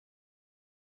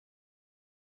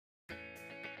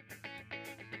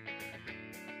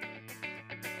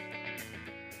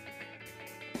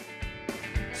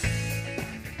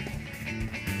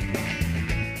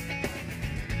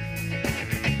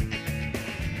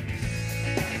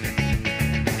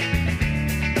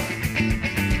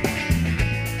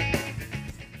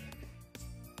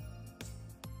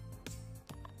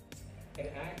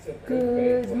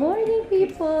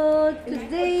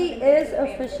Today is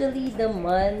officially the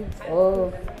month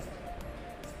of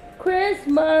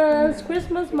Christmas.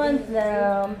 Christmas month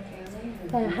now.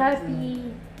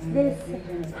 Happy this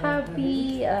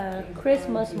happy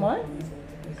Christmas month.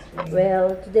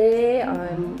 Well, today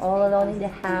I'm all alone in the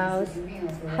house.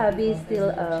 Hubby is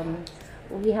still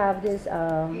we have this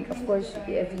of course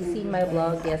if you seen my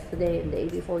vlog yesterday and the day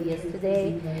before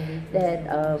yesterday that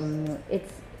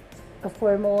it's a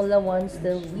Formula One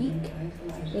still week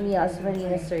in Yas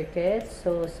Marina Circuit.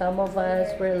 So some of us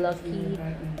were lucky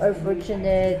or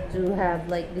fortunate to have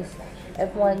like this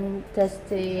F1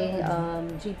 testing,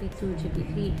 GP2,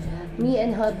 GP3. Me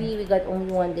and hubby, we got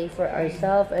only one day for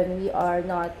ourselves and we are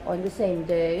not on the same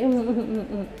day.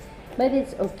 But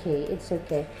it's okay, it's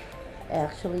okay.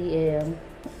 Actually,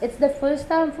 it's the first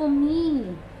time for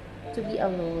me to be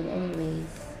alone anyways.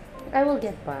 I will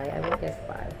get by, I will get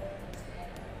by.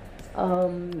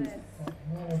 Um,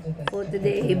 for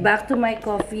today, back to my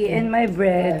coffee and my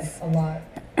breads.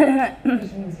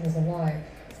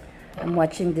 I'm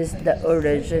watching this, the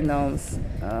originals.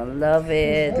 Love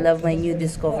it. Love my new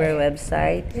Discover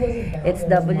website. It's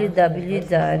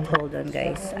www. Hold on,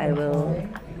 guys. I will.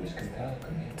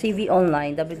 TV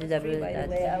online. www. By the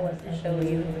way, I want to show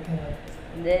you.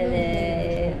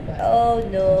 Then oh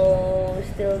no,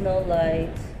 still no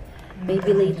lights.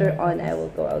 Maybe later on I will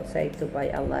go outside to buy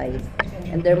a light.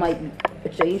 And there might be a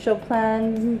change of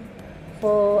plan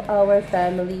for our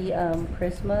family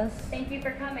Christmas. Thank you for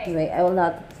coming. Anyway, I will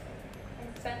not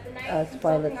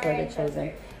spoil it for the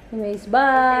children. Anyways,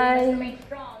 bye!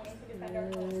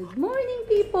 Good morning,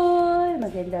 people!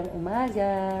 Magandang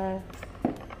umaga!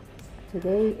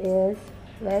 Today is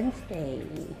Wednesday.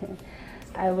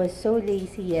 I was so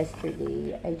lazy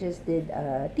yesterday. I just did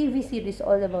a TV series,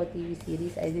 all about TV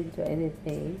series. I didn't do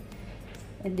anything.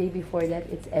 And day before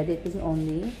that, it's editing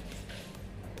only.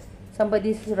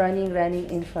 Somebody's running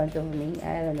in front of me.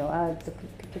 I don't know.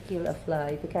 To kill a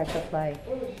fly, to catch a fly.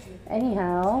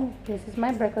 Anyhow, this is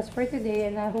my breakfast for today,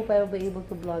 and I hope I will be able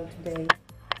to vlog today.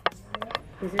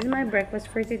 This is my breakfast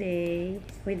for today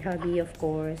with hubby, of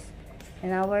course,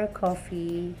 and our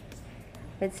coffee.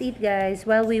 Let's eat, guys,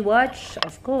 while we watch,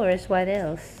 of course, what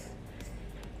else?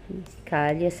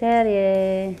 Kalye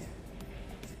serie.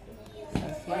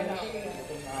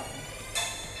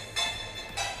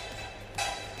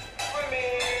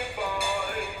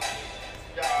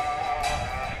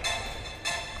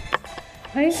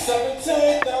 Hey.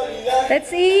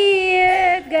 Let's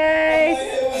eat, guys.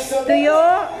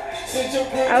 Tuyo.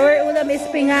 Our ulam is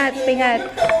pingat.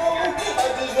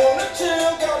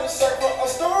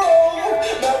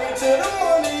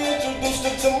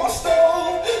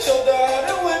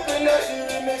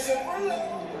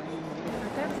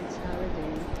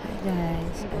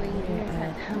 Guys, we're here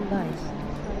at Hambay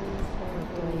for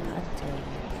toy hunting.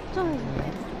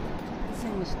 See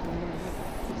you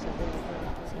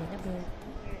in a bit.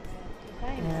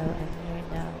 Well, I'm here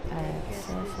now at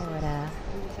Sephora.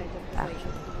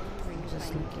 Actually, I'm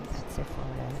just looking at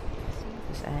Sephora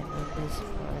because I'm in this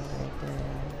for like the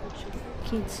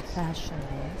kids fashion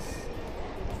list.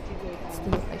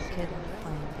 Still, I couldn't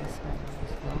find this one in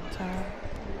this long time.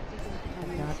 I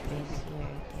have not been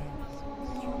here in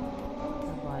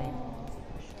Dubai.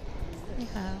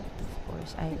 Anyhow, of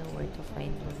course, I know where to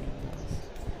find the windows.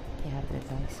 They have the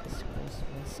nicest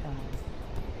Christmas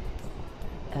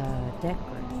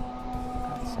decor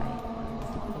outside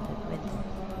the window.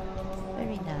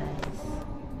 Very nice.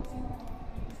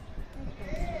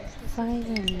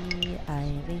 Finally, I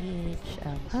reached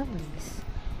Hamleys.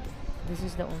 This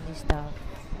is the only stuff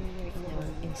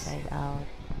inside out.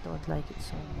 Don't like it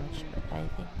so much, but I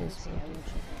think this will do.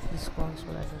 This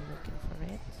console, I've been looking for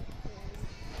it.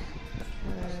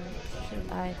 Should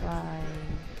I buy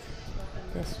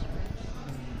this one?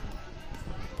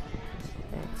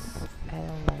 I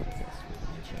don't like this one.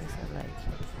 I like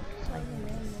it. Like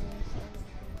this.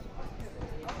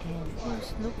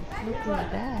 And look who's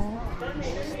back.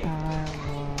 Star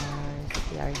Wars.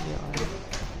 They are here on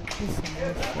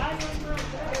December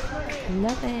 17th.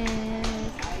 Love it.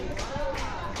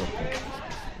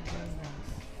 Very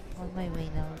nice. On my way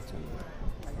now to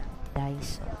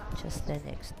Daiso, just the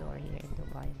next door here in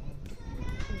Dubai Mall.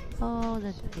 Oh,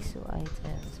 the Daiso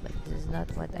items, but this is not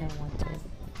what I wanted.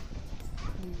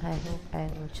 I hope I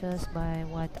will just buy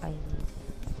what I need.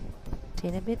 See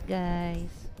you in a bit, guys.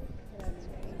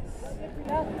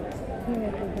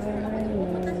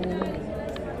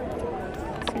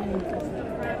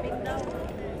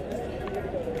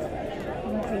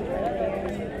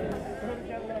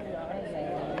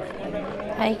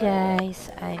 Hi guys,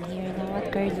 I'm here now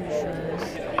at Carluccios.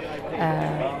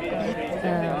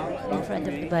 in front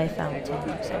of the Dubai fountain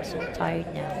because I'm so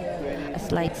tired now. A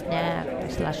slight snack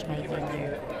slash my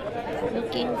dinner.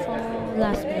 Looking for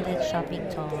last minute shopping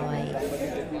toys.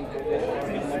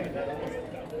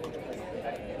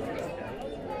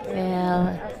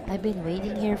 Well, I've been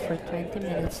waiting here for 20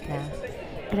 minutes now.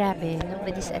 Grabe,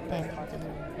 nobody's attending to me.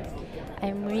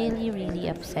 I'm really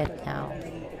upset now.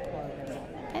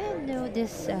 I don't know,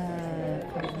 this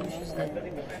Confucius that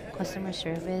customer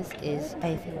service is,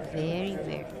 I think, very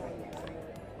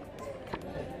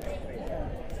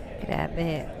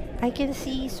grabe. I can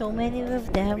see so many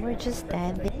of them were just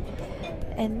standing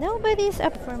and nobody's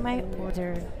up for my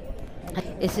order.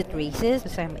 Is it racist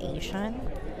because I'm Asian?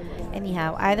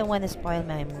 Anyhow, I don't want to spoil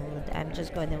my mood. I'm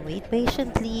just gonna wait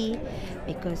patiently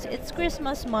because it's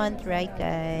Christmas month, right,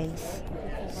 guys?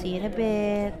 See you in a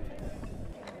bit.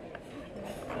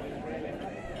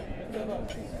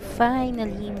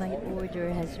 Finally, my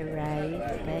order has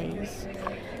arrived, guys.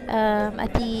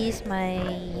 At least my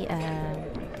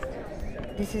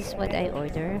this is what I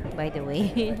order, by the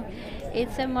way.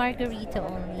 It's a margarita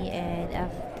only and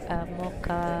a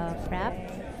mocha frap.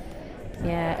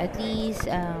 Yeah, at least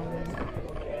I'm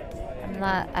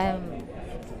not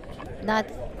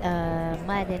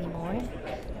mad anymore.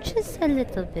 Just a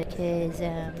little bit because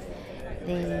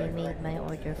they made my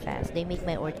order fast. They make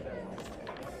my order.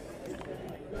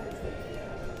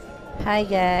 Hi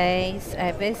guys,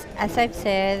 as I've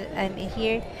said, I'm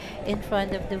here in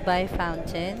front of Dubai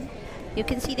Fountain. You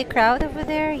can see the crowd over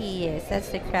there? Yes, that's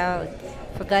the crowd.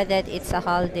 Forgot that it's a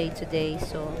holiday today,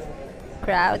 so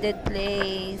crowded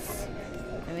place.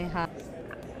 And we have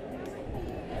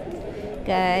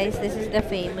guys, this is the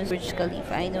famous Burj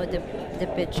Khalifa. I know the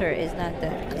picture is not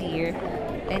that clear.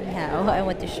 Anyhow, I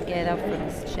want to get up from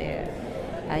this chair.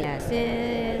 Yes,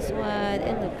 this is what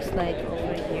it looks like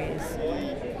over here.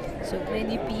 See? So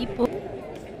many people.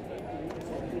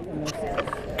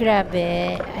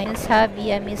 Grabe. I miss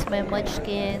hubby. I miss my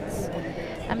munchkins.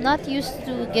 I'm not used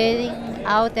to getting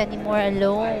out anymore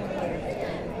alone.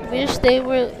 Wish they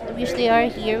are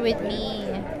here with me.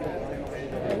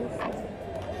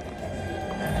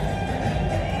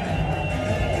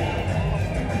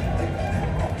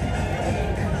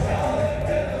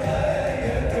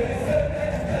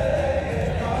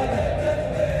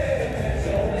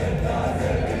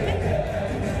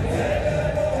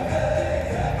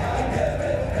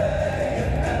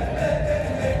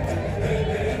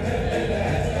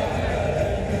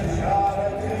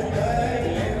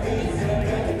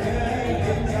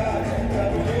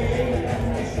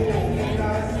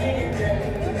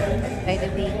 By the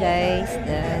way, guys,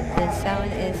 the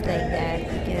sound is like that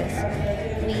because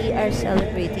we are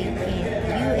celebrating in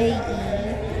UAE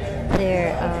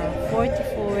their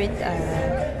 44th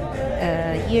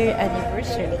year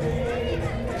anniversary.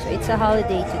 So it's a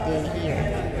holiday today here.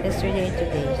 Yesterday and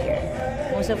today here.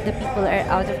 Most of the people are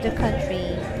out of the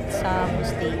country. Some who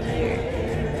stayed here.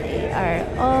 They are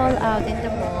all out in the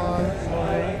mall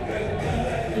or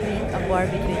doing a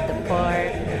barbecue in the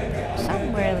park.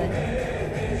 Somewhere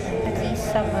at least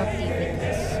some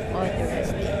activities on the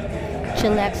rest day.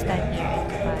 Chillax time here in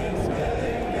Dubai. So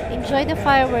enjoy the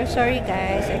fireworks. Sorry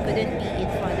guys, I couldn't be in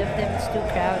front of them. It's too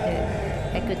crowded.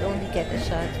 I could only get a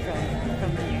shot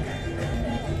from here.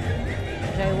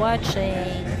 Enjoy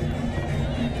watching.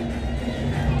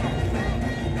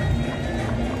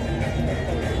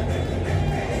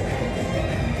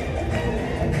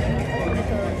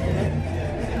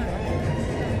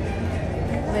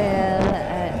 Well,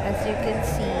 as you can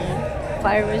see,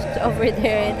 fireworks over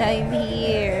there and I'm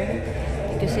here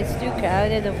because it's too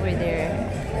crowded over there.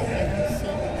 I can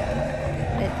see.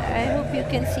 But I hope you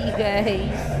can see,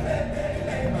 guys.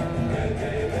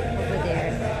 Over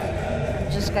there.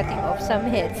 I'm just cutting off some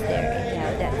heads there.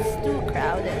 Anyhow, that's too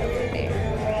crowded over there.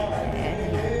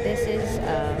 And yeah, this is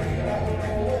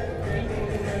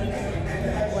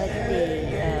what they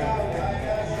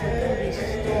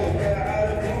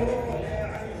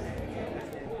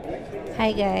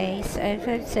Hi guys, as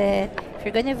I've said, if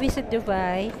you're gonna visit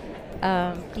Dubai,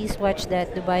 please watch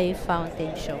that Dubai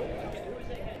Fountain show.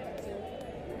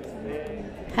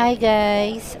 Hi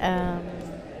guys,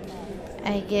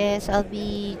 I guess I'll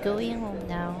be going home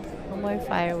now. No more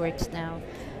fireworks now.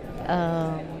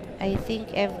 I think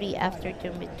every after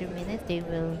 2 minutes they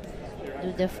will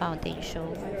do the fountain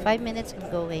show. 5 minutes I'm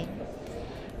going,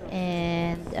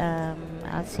 and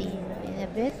I'll see you in a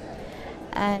bit.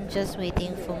 I'm just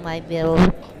waiting for my bill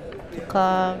to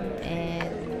come,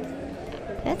 and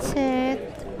that's it.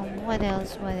 What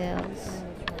else? What else?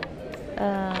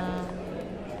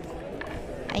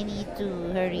 I need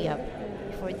to hurry up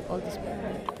afford all this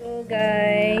money. So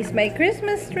guys, my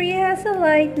Christmas tree has a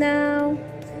light now.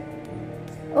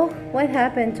 Oh, what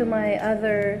happened to my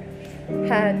other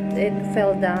hat? It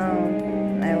fell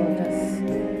down. I will just...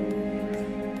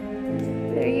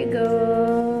 There you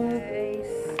go, guys.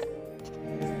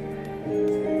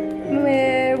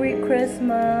 Merry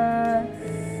Christmas.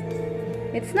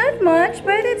 It's not much,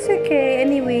 but it's okay.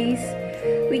 Anyways,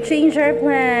 we changed our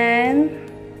plan.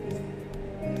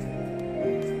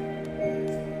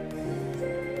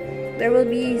 There will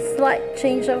be slight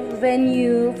change of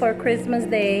venue for Christmas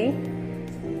Day.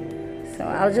 So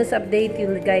I'll just update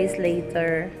you guys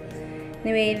later.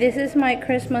 Anyway, this is my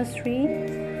Christmas tree.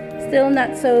 Still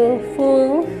not so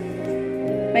full.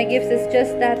 My gifts is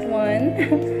just that one.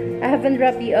 I haven't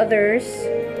wrapped the others.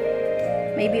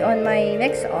 Maybe on my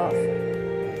next off.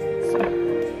 So,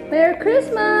 Merry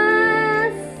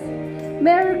Christmas!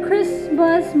 Merry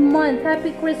Christmas month!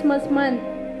 Happy Christmas month!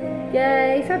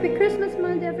 Guys, happy Christmas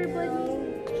month, everybody.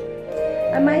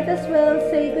 I might as well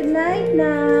say good night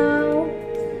now.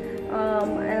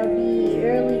 I'll be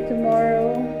early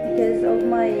tomorrow because of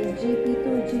my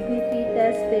GP2, GP3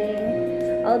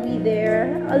 testing. I'll be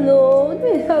there alone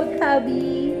without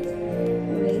Kabi.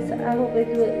 Anyways, I hope it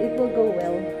will go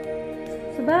well.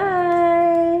 So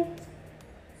bye.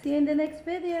 See you in the next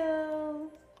video.